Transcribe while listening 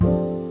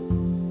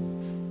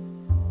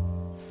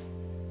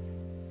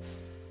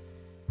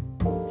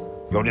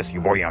Yo, this is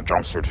your boy Young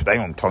Jumpster. Today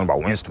I'm talking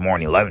about Wednesday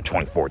morning,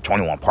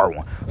 11/24/21, part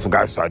 1. So,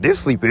 guys, I did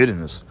sleep in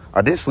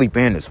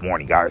this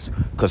morning, guys,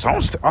 because I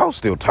was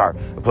still tired.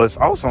 Plus,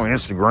 I was on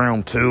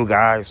Instagram too,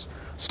 guys.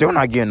 Still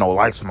not getting no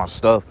likes on my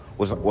stuff.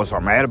 Was I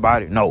mad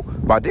about it? No,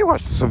 but I did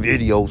watch some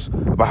videos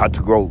about how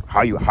to grow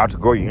your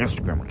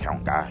Instagram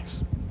account,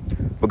 guys.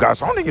 But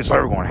guys, I don't think it's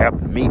ever going to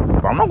happen to me.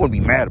 But I'm not going to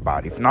be mad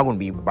about it. If you're not going to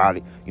be about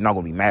it, you're not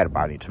going to be mad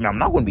about it. To me, I'm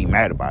not going to be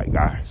mad about it,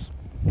 guys.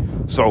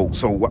 So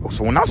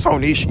when I saw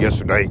Nisha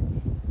yesterday,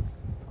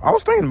 I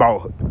was thinking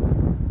about,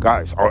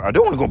 guys, I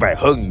do want to go back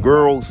hugging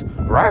girls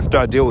right after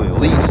I deal with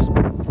Elise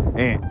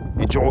and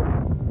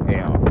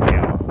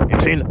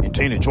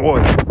Tina Joy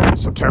in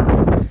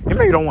September. It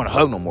maybe don't want to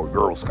hug no more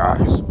girls,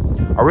 guys.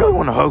 I really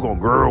want to hug on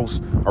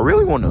girls. I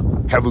really want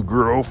to have a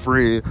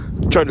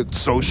girlfriend, try to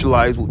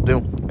socialize with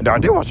them. And I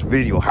did watch a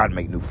video how to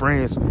make new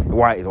friends and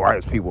why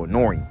is people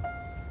ignoring you.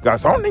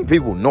 Guys, I don't think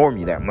people ignore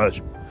me that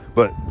much,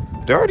 but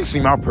they already see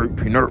my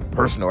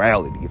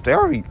personality. If they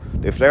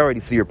already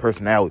see your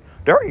personality,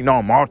 they already know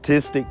I'm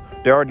autistic.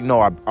 They already know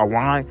I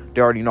whine.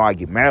 They already know I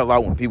get mad a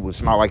lot when people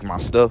is not liking my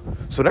stuff.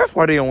 So that's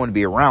why they don't want to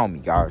be around me,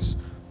 guys.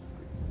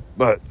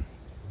 But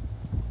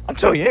I'm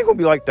telling you, it ain't gonna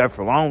be like that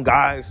for long,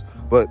 guys.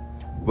 But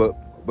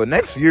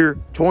next year,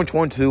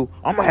 2022,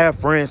 I'm gonna have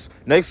friends.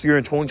 Next year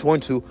in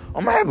 2022,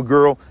 I'm gonna have a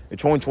girl. In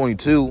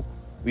 2022,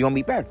 we gonna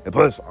be better. And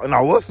plus, and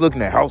I was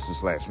looking at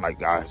houses last night,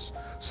 guys.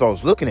 So I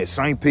was looking at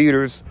St.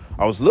 Peter's.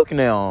 I was looking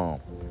at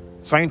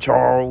St.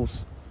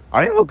 Charles.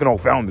 I didn't look at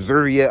O'Fallon,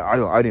 Missouri yet.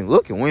 I didn't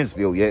look at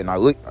Winsville yet, and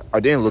I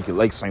didn't look at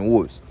Lake St.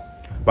 Woods.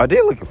 But I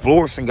did look at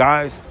Florissant,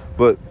 guys.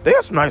 But they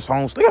have some nice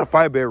homes. They got a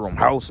 5-bedroom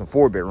house and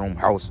 4-bedroom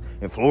house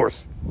in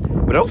Florissant.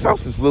 But those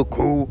houses look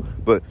cool.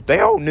 But they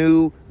all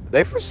new.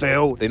 They for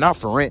sale. They not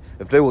for rent.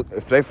 If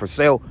they for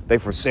sale, they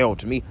for sale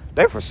to me.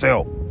 They for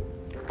sale.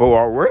 But what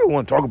I really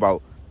want to talk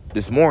about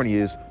this morning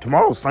is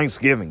tomorrow's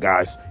Thanksgiving,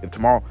 guys.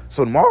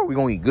 So tomorrow we're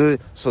gonna eat good.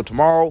 So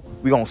tomorrow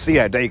we're gonna see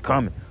that day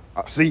coming.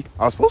 I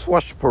was supposed to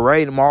watch the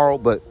parade tomorrow,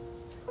 but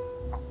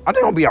I think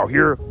I'm gonna be out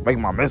here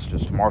making my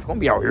messages tomorrow. If you're gonna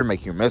be out here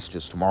making your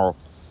messages tomorrow,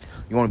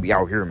 you want to be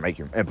out here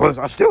making. And plus,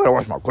 I still gotta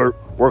watch my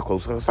work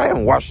clothes because I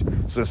haven't washed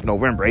it since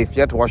November 8th.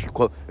 You have to wash your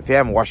clothes. If you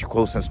haven't washed your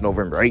clothes since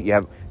November 8th, you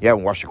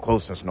haven't washed your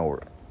clothes since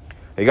November.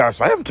 Hey guys,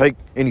 so I haven't taken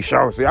any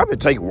showers. See, I've been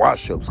taking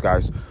wash-ups,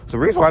 guys. So the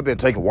reason why I've been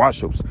taking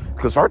wash-ups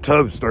because our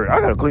tub is dirty.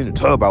 I gotta clean the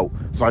tub out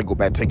so I can go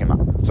back taking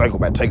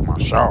my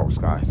showers,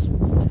 guys.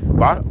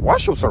 But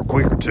wash-ups are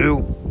quicker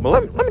too. But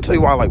let me tell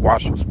you why I like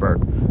wash-ups better.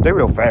 They're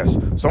real fast.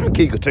 So I'm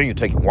gonna continue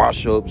taking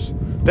wash-ups.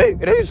 They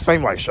the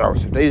same like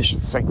showers. They just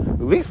the same.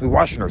 At least we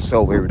washing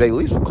ourselves every day. At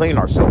least we cleaning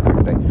ourselves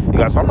every day. You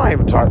guys, I'm not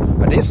even tired.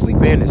 I did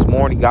sleep in this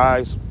morning,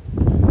 guys.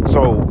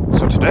 So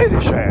today they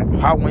should have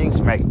hot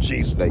wings, mac and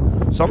cheese today.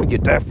 So I'm gonna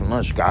get that for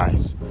lunch,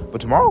 guys.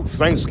 But tomorrow's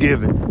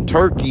Thanksgiving,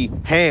 turkey,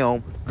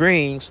 ham,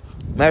 greens,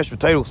 mashed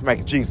potatoes, mac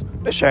and cheese.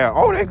 They should have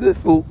all that good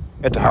food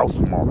at the house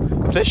tomorrow.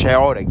 If they should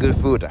have all that good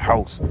food at the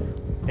house,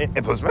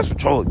 and plus Mr.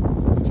 Charlie,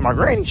 so my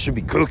granny should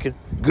be cooking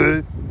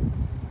good.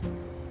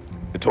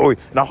 And Tori,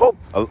 and I hope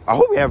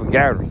we have a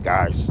gathering,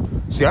 guys.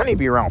 See, I need to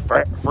be around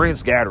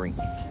friends gathering.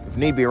 If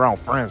you need to be around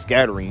friends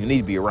gathering, you need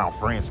to be around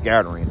friends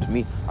gathering. To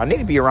me, I need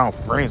to be around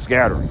friends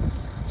gathering.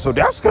 So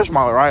did I schedule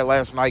my ride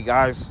last night,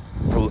 guys,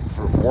 for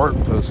work?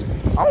 Because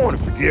I don't want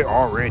to forget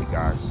already,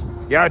 guys.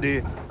 Yeah, I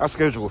did. I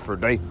scheduled it for a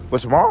day.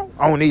 But tomorrow,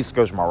 I don't need to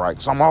schedule my ride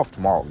because I'm off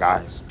tomorrow,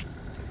 guys.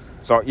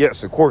 So,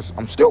 yes, of course,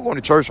 I'm still going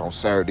to church on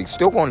Saturday.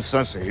 Still going to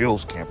Sunset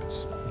Hills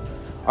campus.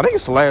 I think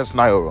it's the last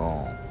night of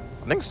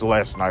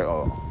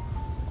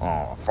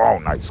fall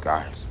nights,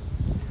 guys.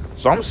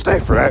 So I'm going to stay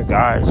for that,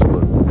 guys.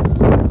 But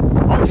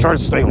I'm going to try to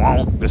stay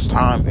long this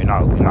time and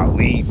not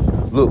leave.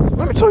 Look,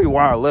 let me tell you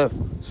why I left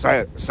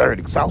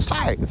Saturday. Because I was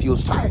tired. If you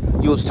was tired,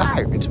 you was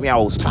tired. And to me, I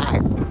was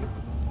tired.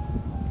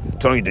 I'm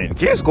telling you, the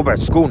kids go back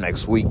to school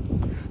next week.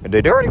 And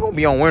they're already going to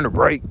be on winter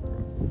break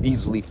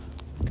easily.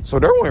 So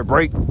they're winter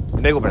break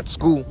and they go back to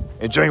school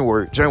in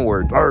January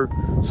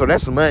 3rd. So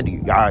that's a Monday,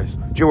 guys.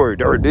 January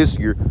 3rd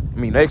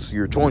next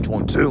year,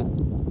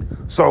 2022.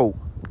 So,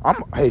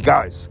 hey,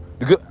 guys,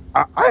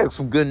 I have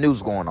some good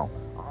news going on.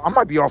 I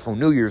might be off on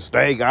New Year's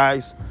Day,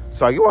 guys.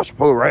 So you watch the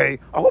parade.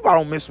 I hope I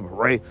don't miss the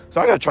parade.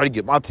 So I got to try to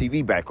get my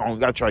TV back on. You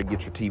got to try to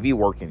get your TV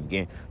working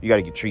again. I got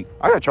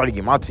to try to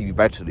get my TV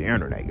back to the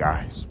internet,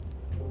 guys.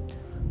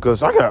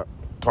 Because I got to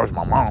talk to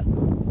my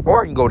mom.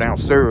 Or I can go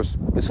downstairs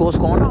and see what's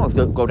going on. If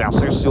you go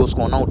downstairs and see what's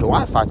going on with the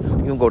Wi-Fi,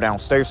 you can go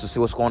downstairs to see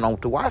what's going on with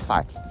the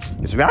Wi-Fi.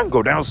 And so I can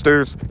go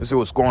downstairs and see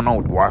what's going on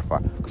with the Wi-Fi.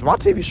 Because my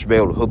TV should be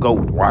able to hook up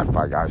with the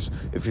Wi-Fi, guys.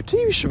 If your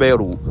TV should be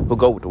able to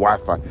hook up with the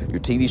Wi-Fi, your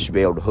TV should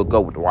be able to hook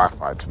up with the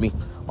Wi-Fi. To me,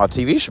 my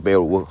TV should be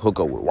able to hook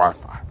up with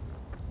Wi-Fi.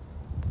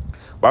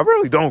 But I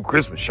really don't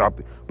Christmas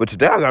shopping. But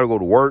today I got to go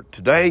to work.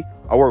 Today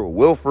I work with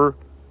Wilford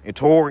and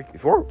Tori.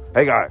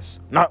 Hey, guys,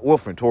 not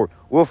Wilford and Tori.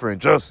 Wilford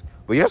and Justin.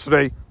 But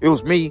yesterday, it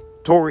was me,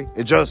 Tori,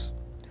 and Justin.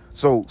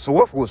 So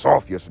Wilford was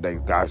off yesterday,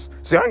 guys.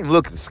 See, I didn't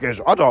look at the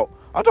schedule. I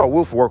thought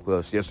Wilford worked with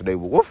us yesterday,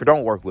 but Wilford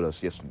don't work with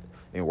us yesterday.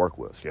 Didn't work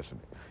with us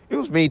yesterday. It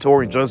was me,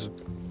 Tori, and Justin.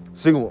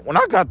 See, when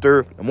I got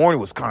there, the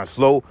morning was kind of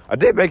slow. I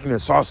did bacon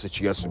and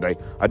sausage yesterday.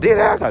 I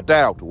got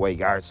that out the way,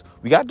 guys.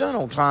 We got done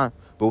on time.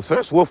 But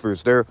since Wolfer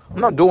is there, I'm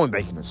not doing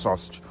bacon and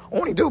sausage. I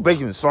only do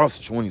bacon and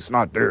sausage when he's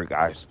not there,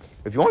 guys.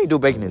 If you only do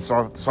bacon and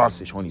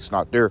sausage when he's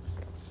not there,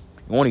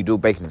 you only do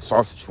bacon and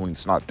sausage when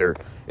he's not there.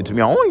 And to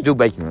me, I only do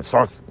bacon and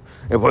sausage.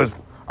 It was,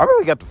 I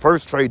really got the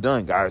first tray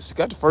done, guys.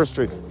 Got the first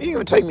tray. It didn't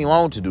even take me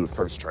long to do the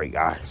first tray,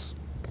 guys.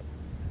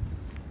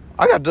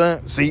 I got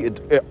done. See,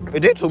 it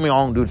did take me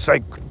long to do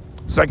the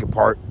second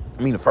part.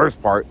 I mean, the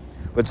first part.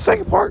 But the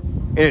second part,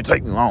 it didn't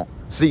take me long.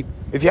 See,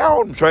 if you have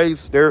all them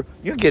trays there,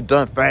 you can get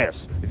done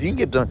fast. If you can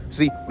get done,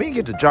 see, we can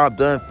get the job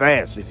done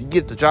fast. If you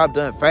get the job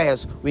done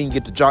fast, we can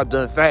get the job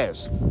done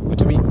fast. But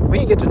to me, we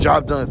can get the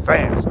job done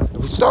fast. If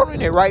we start on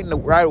it right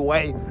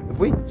away, if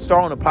we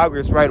start on the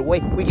progress right away,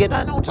 we get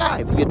done on time.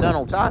 If you get done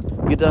on time,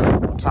 you get done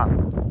on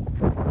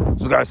time.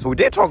 So guys, so we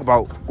did talk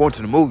about going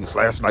to the movies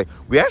last night.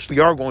 We actually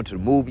are going to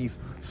the movies.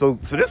 So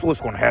this is what's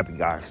going to happen,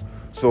 guys.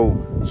 So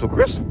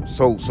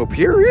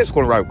Pierre is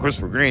going to ride with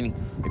Christopher Granny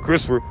and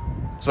Christopher,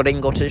 so they can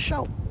go to the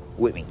show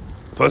with me.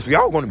 Plus, we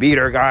all going to be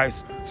there,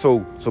 guys. So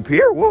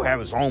Pierre will have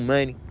his own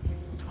money.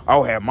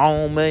 I'll have my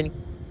own money.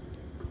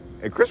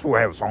 And Chris will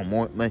have his own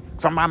money.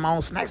 Because I'm buying my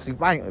own snacks.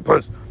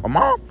 Plus, my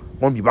mom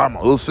going to be buying my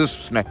little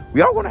sister's snack.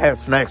 We all going to have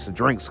snacks and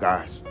drinks,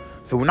 guys.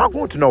 So we're not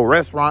going to no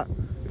restaurant.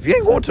 If you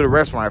ain't going to the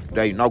restaurant after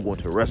that, you're not going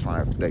to the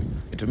restaurant after that.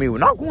 And to me, we're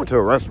not going to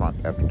a restaurant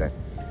after that.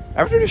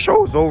 After the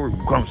show is over,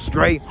 you come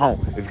straight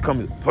home. If you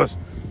come, plus,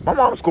 my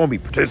mom's going to be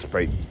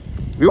participating.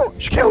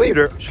 She can't leave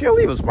her. She can't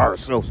leave us by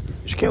ourselves.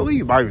 She can't leave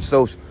you by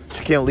yourselves.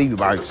 She can't leave you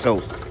by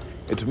yourselves.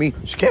 And to me,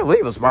 she can't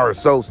leave us by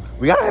ourselves.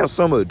 We gotta have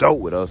some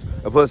adult with us.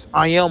 And plus,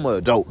 I am an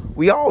adult.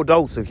 We all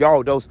adults. If y'all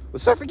adults,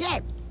 except for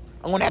Gabby,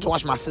 I'm gonna have to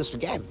watch my sister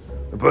Gabby.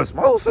 And plus,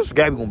 my little sister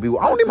Gabby gonna be.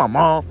 I don't need my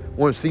mom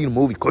want to see the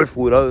movie Clifford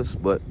with us,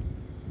 but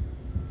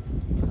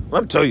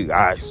let me tell you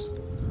guys.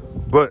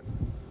 But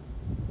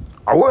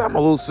I will have my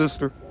little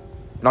sister.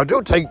 And I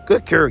do take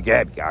good care of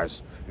Gabby,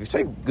 guys. If you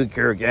take good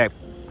care of Gabby,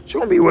 she's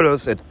gonna be with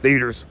us at the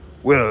theaters,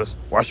 with us,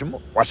 watching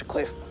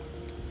Cliff.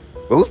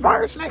 But who's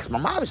buying her snacks? My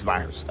mom is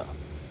buying her stuff.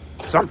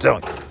 So I'm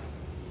telling you,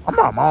 I'm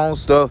buying my own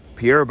stuff,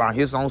 Pierre buying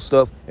his own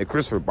stuff, and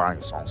Christopher buying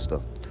his own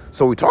stuff.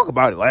 So we talked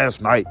about it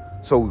last night.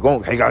 So we're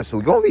gonna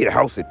leave the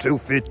house at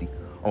 2:50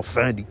 on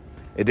Sunday.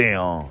 And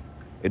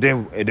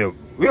then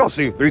we gonna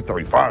see the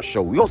 3:35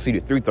 show. We gonna see the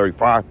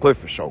 3:35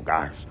 Clifford show,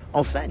 guys,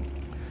 on Sunday.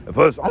 And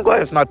plus, I'm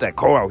glad it's not that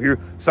cold out here,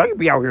 so I can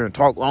be out here and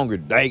talk longer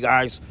today,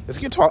 guys. If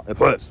you can talk, and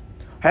plus,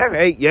 I haven't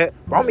ate yet,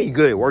 but I'm eating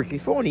good at work.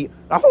 If you want to eat,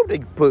 I hope they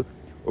can put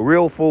a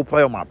real full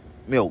plate on my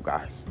meal,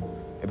 guys.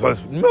 And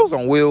plus, Meals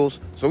on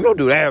Wheels, so we're going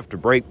to do that after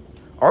break.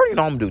 I already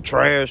know I'm going to do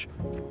trash.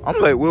 I'm going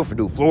to let Wilford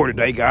do floor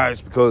today,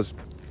 guys, because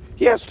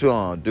he has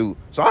to do,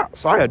 so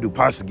I had to do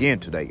pasta again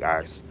today,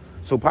 guys.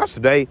 So pasta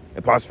today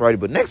and pasta Friday,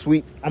 but next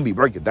week, I'm going to be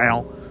breaking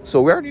down.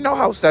 So we already know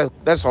how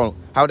that's going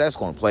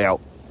to play out.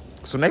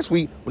 So next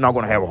week, we're not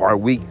going to have a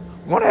hard week.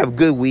 We're going to have a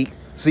good week.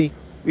 See,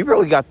 we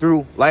really got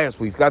through last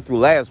week. We got through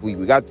last week.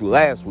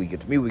 And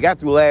to me, we got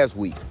through last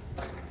week.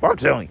 But I'm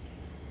telling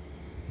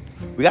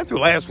you, we got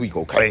through last week,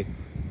 okay?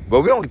 But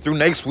we're going to get through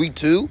next week,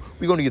 too.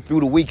 We're going to get through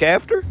the week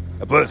after.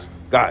 And plus,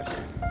 guys,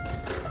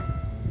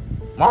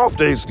 my off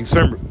day is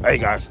December. Hey,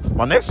 guys,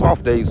 my next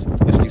off days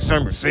is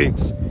December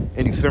 6th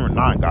and December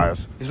 9th,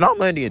 guys. It's not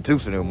Monday and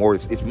Tuesday anymore.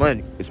 It's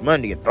Monday. It's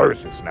Monday and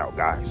Thursdays now,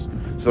 guys.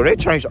 So they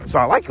changed. So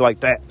I like it like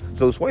that.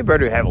 So it's way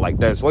better to have it like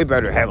that. It's way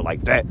better to have it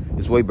like that.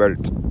 It's way better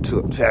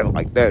to have it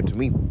like that. To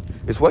me,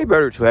 it's way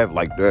better to have it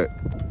like that.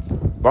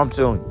 But I'm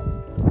telling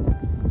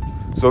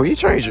you. So he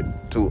changed it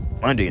to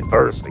Monday and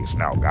Thursdays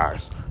now,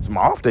 guys. So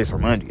my off days are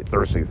Monday and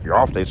Thursday. If your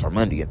off days are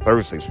Monday and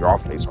Thursdays, your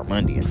off days are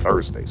Monday and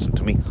Thursdays. So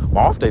to me,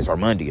 my off days are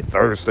Monday and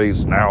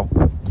Thursdays now,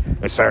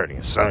 and Saturday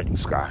and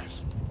Sundays,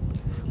 guys.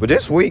 But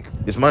this week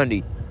is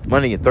Monday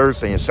and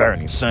Thursday, and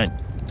Saturday and Sunday.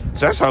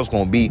 So that's how it's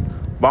going to be.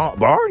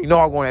 But I already know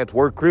I'm going to have to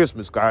work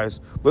Christmas,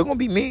 guys. But it's going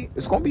to be me.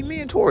 It's going to be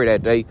me and Tori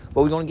that day.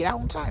 But we're going to get out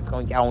on time. It's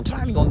going to get out on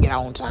time. You're going to get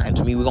out on time.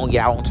 To me, we're going to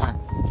get out on time.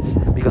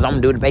 Because I'm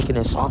going to do the bacon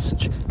and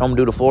sausage. And I'm going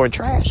to do the floor and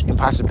trash and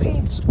pasta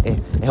pans.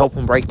 And help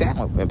them break down.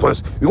 And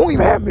plus, we won't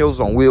even have Meals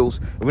on Wheels.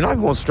 And we're not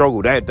even going to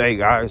struggle that day,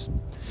 guys.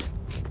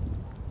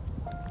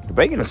 The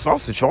bacon and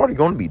sausage are already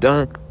going to be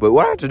done. But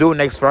what I have to do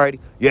next Friday?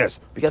 Yes,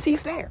 because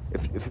he's there.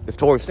 If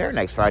Tori's there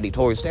next Friday,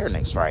 Tori's there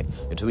next Friday.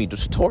 And to me,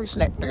 Tori's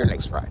there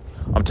next Friday.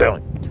 I'm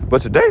telling you.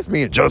 But today's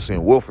me and Justin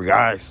and Wilford,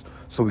 guys.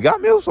 So we got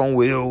Meals on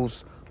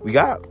Wheels. I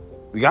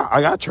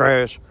got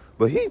trash.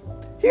 But he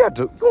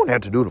gonna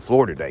have to do the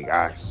floor today,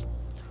 guys.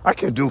 I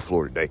can't do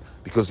floor today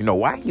because you know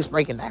why? He's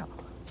breaking down.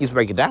 He's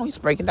breaking down.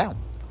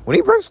 When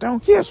he breaks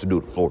down, he has to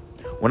do the floor.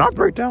 When I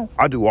break down,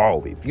 I do all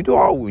of it. If you do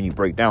all of it when you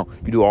break down,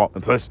 you do all.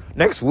 And plus,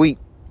 next week,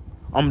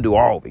 I'm going to do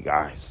all of it,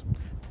 guys.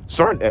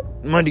 Starting at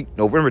Monday,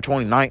 November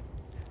 29th,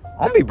 I'm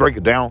going to be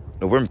breaking down.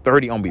 November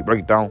 30th, I'm going to be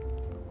breaking down.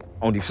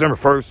 On December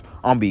 1st,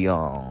 I'm going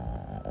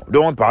to be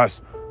doing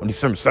pasta. On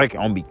December 2nd,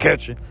 I'm going to be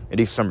catching. And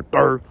December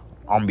 3rd,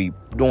 I'm going to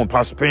be doing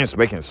pasta pans,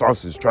 bacon and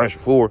sausage, trash the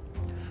floor.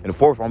 And the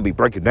 4th, I'm going to be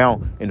breaking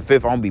down. And the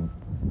 5th, I'm going to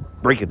be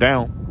breaking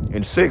down.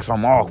 And 6,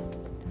 I'm off.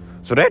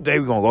 So that day,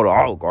 we're going to go to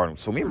Olive Garden.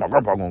 So me and my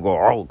grandpa going to go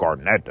to Olive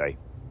Garden that day.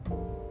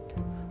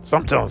 So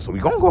I'm telling you, so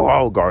we're going to go to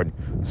Olive Garden.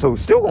 So we're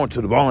still going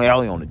to the bowling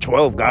alley on the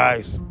 12th,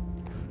 guys.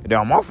 And then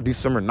I'm off for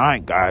December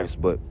 9th, guys.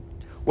 But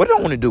what I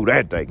don't want to do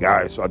that day,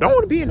 guys. So I don't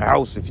want to be in the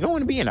house. If you don't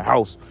want to be in the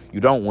house, you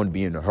don't want to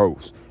be in the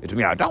house. And to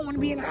me, I don't want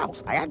to be in the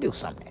house. I got to do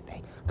something that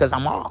day because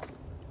I'm off.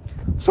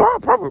 So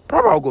I'll probably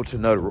go to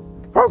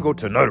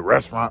another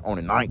restaurant on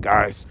the 9th,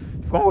 guys.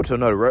 If I'm going to go to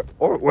another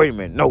or wait a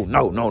minute. No.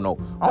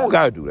 I don't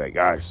got to do that,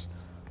 guys.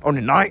 On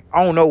the 9th,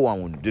 I don't know what I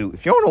want to do.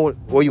 If you don't know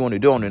what you want to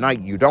do on the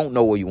 9th, you don't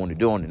know what you want to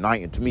do on the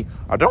 9th. And to me,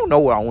 I don't know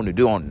what I want to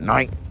do on the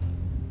 9th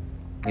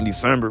in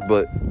December,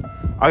 but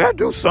I got to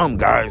do something,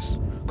 guys,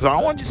 because I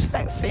don't want to just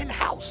sit in the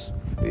house.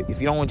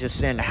 If you don't want to just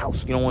sit in the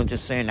house, you don't want to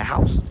just sit in the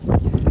house.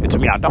 And to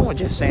me, I don't want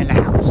to just sit in the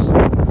house.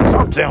 So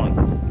I'm telling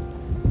you.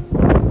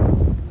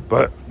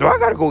 But do I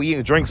got to go eat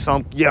and drink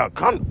something? Yeah, I'm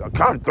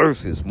kind of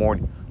thirsty this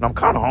morning, and I'm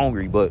kind of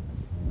hungry, but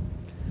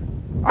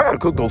I gotta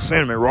cook those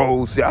cinnamon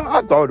rolls. See,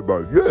 I thought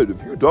about it. Yeah,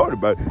 if you thought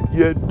about it,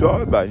 you hadn't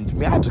thought about it. To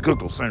me, I had to cook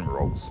those cinnamon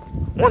rolls.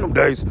 One of them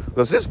days,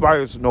 because this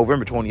expires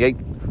November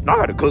 28th. Now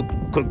I gotta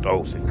cook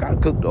those. If you gotta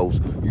cook those,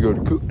 you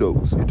gotta cook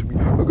those. And to me,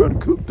 I gotta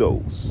cook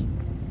those.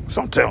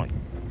 So I'm telling you.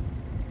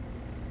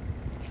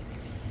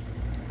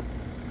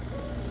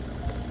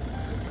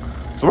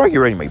 So we're getting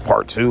ready to make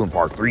part 2 and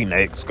part 3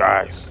 next,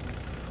 guys.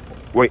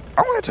 Wait,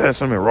 I want to tell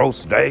cinnamon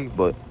rolls today,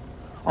 but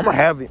I'm gonna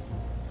have it.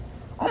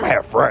 I'm going to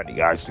have Friday,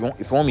 guys. If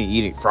you want me to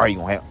eat it Friday,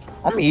 I'm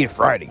going to eat it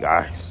Friday,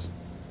 guys.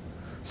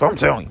 So I'm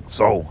telling you.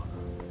 So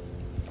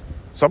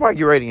I'm about to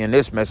get ready in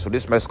this mess. So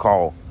this mess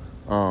called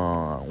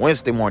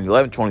Wednesday morning,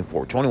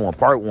 11/24/21,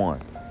 part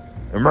 1.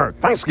 And remember,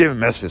 Thanksgiving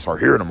messages are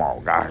here tomorrow,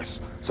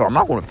 guys. So I'm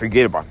not going to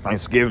forget about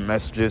Thanksgiving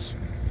messages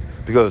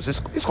because it's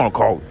going to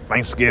call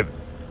Thanksgiving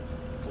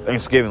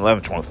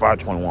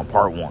 11/25/21,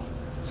 part 1.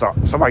 So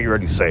somebody get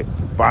ready to say,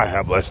 bye,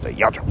 have a blessed day.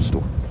 Y'all tell the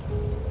story.